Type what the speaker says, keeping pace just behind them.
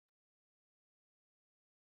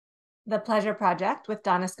The Pleasure Project with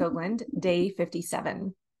Donna Skoglund, day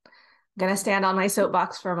 57. I'm going to stand on my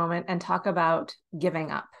soapbox for a moment and talk about giving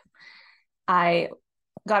up. I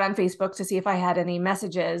got on Facebook to see if I had any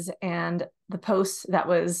messages, and the post that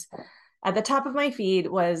was at the top of my feed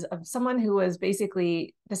was of someone who was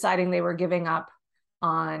basically deciding they were giving up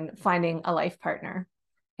on finding a life partner,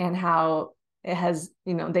 and how it has,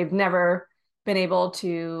 they've never been able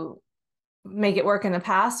to make it work in the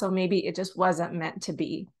past. So maybe it just wasn't meant to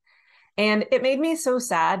be. And it made me so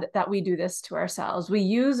sad that we do this to ourselves. We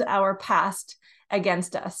use our past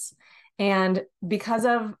against us. And because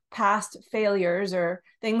of past failures or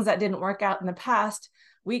things that didn't work out in the past,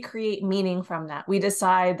 we create meaning from that. We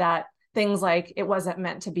decide that things like it wasn't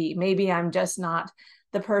meant to be. Maybe I'm just not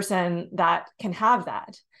the person that can have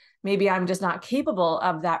that. Maybe I'm just not capable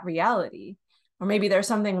of that reality. Or maybe there's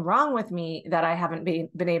something wrong with me that I haven't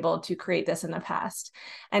been able to create this in the past.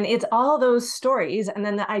 And it's all those stories, and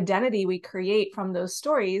then the identity we create from those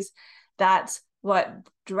stories, that's what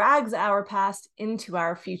drags our past into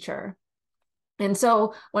our future. And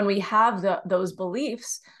so when we have those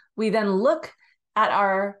beliefs, we then look at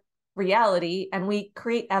our reality and we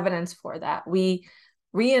create evidence for that. We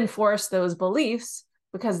reinforce those beliefs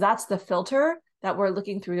because that's the filter that we're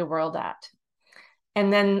looking through the world at.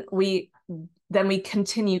 And then we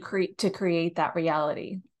continue to create that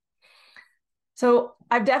reality. So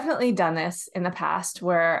I've definitely done this in the past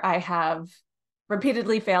where I have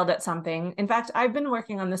repeatedly failed at something. In fact, I've been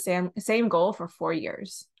working on the same goal for 4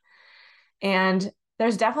 years. And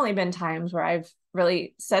there's definitely been times where I've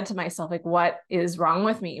really said to myself, like, what is wrong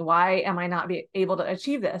with me? Why am I not able to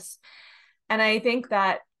achieve this? And I think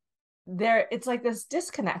that it's like this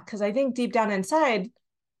disconnect, because I think deep down inside,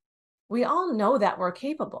 we all know that we're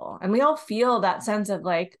capable, and we all feel that sense of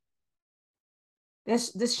like,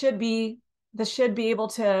 this should be able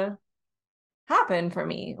to happen for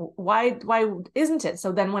me. Why isn't it?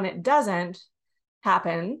 So then when it doesn't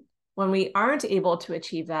happen, when we aren't able to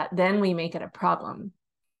achieve that, then we make it a problem.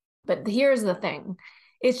 But here's the thing.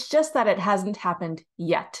 It's just that it hasn't happened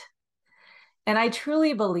yet. And I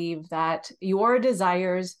truly believe that your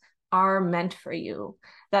desires are meant for you,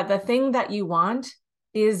 that the thing that you want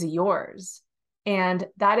is yours. And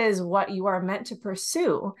that is what you are meant to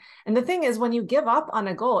pursue. And the thing is, when you give up on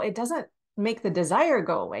a goal, it doesn't make the desire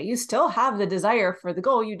go away. You still have the desire for the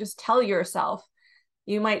goal. You just tell yourself,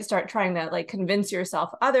 you might start trying to like convince yourself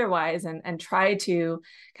otherwise and try to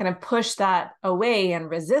kind of push that away and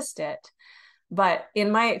resist it. But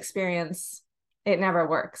in my experience, it never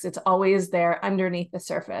works. It's always there underneath the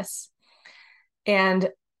surface. And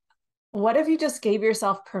what if you just gave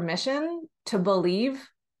yourself permission to believe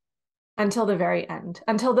until the very end,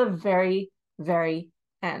 until the very, very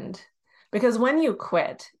end? Because when you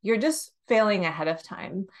quit, you're just failing ahead of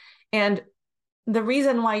time. And the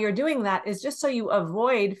reason why you're doing that is just so you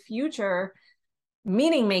avoid future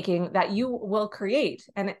meaning making that you will create.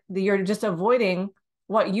 And you're just avoiding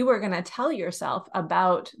what you are going to tell yourself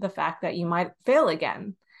about the fact that you might fail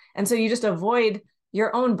again. And so you just avoid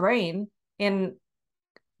your own brain in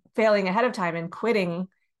failing ahead of time and quitting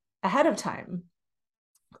ahead of time.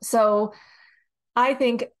 So I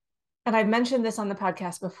think, and I've mentioned this on the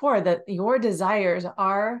podcast before, that your desires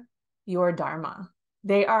are your dharma.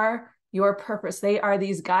 They are your purpose. They are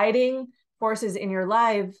these guiding forces in your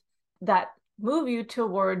life that move you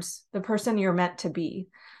towards the person you're meant to be.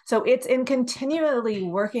 So it's in continually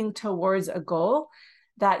working towards a goal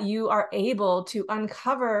that you are able to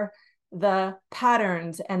uncover the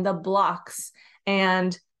patterns and the blocks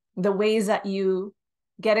and the ways that you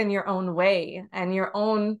get in your own way and your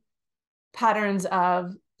own patterns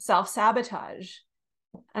of self-sabotage.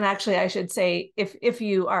 And actually, I should say, if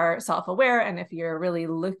you are self-aware and if you're really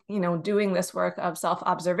doing this work of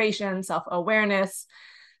self-observation, self-awareness,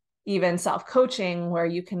 even self-coaching, where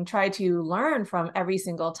you can try to learn from every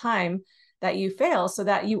single time that you fail so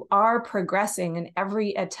that you are progressing in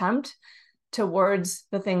every attempt towards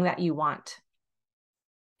the thing that you want.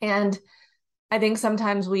 And I think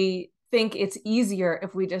sometimes we think it's easier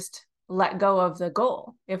if we just let go of the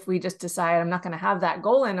goal. If we just decide, I'm not going to have that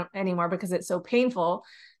goal anymore because it's so painful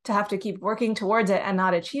to have to keep working towards it and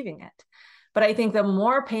not achieving it. But I think the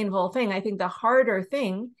more painful thing, I think the harder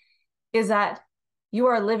thing is that you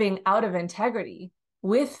are living out of integrity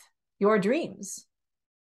with your dreams.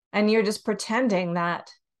 And you're just pretending that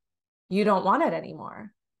you don't want it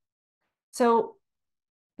anymore. So,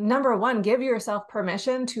 number one, give yourself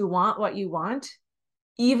permission to want what you want,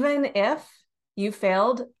 even if you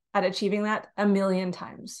failed at achieving that 1,000,000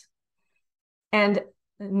 times. And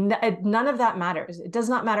none of that matters. It does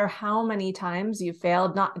not matter how many times you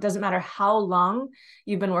failed. It doesn't matter how long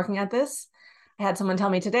you've been working at this. I had someone tell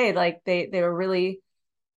me today, like they were really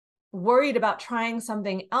worried about trying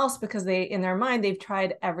something else because in their mind, they've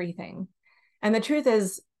tried everything. And the truth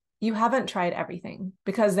is, you haven't tried everything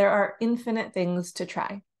because there are infinite things to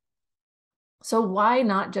try. So why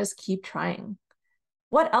not just keep trying?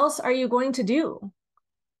 What else are you going to do?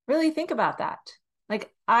 Really think about that.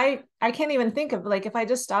 Like I can't even think of, like, if I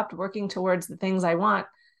just stopped working towards the things I want,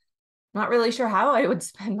 not really sure how I would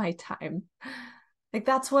spend my time. Like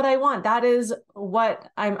that's what I want. That is what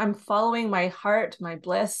I'm following my heart, my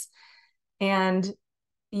bliss. And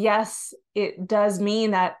yes, it does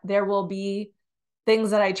mean that there will be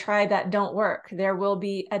things that I try that don't work. There will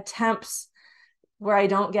be attempts where I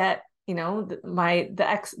don't get,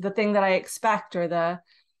 the thing that I expect, or the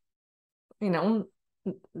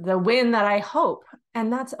win that I hope.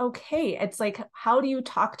 And that's okay. It's like, how do you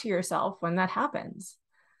talk to yourself when that happens?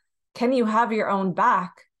 Can you have your own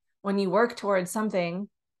back when you work towards something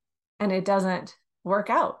and it doesn't work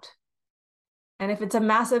out? And if it's a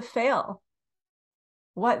massive fail,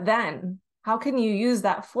 what then? How can you use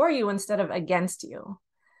that for you instead of against you?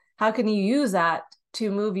 How can you use that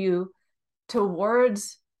to move you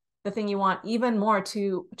towards the thing you want even more,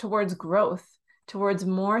 towards growth, towards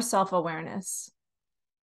more self-awareness,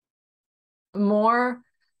 more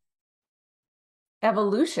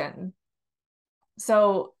evolution?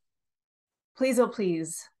 So please, oh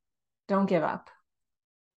please, don't give up.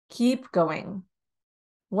 Keep going.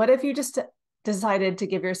 What if you just decided to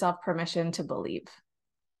give yourself permission to believe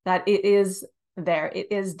that it is there,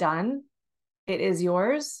 it is done, it is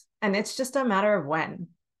yours, and it's just a matter of when?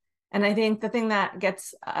 And I think the thing that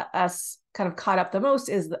gets us kind of caught up the most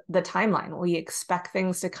is the timeline. We expect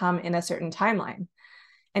things to come in a certain timeline.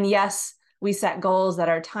 And yes, we set goals that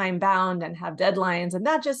are time bound and have deadlines, and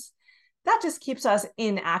that just keeps us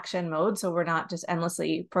in action mode. So we're not just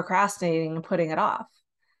endlessly procrastinating and putting it off.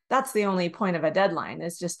 That's the only point of a deadline,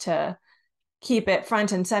 is just to keep it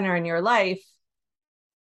front and center in your life,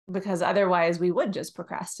 because otherwise we would just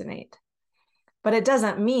procrastinate. But it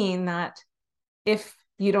doesn't mean that if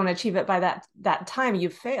you don't achieve it by that time,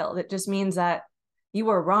 you've failed. It just means that you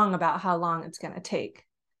were wrong about how long it's going to take.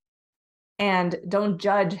 And don't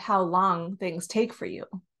judge how long things take for you.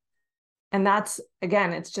 And that's,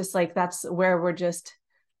 again, it's just like, that's where we're just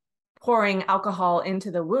pouring alcohol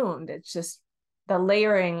into the wound. It's just the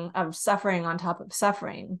layering of suffering on top of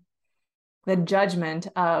suffering, the judgment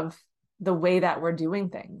of the way that we're doing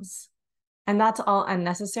things. And that's all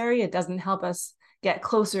unnecessary. It doesn't help us get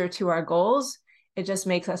closer to our goals. It just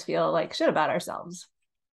makes us feel like shit about ourselves.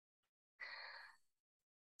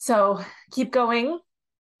 So keep going.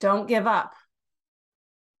 Don't give up.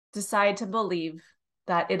 Decide to believe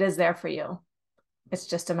that it is there for you. It's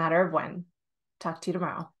just a matter of when. Talk to you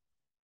tomorrow.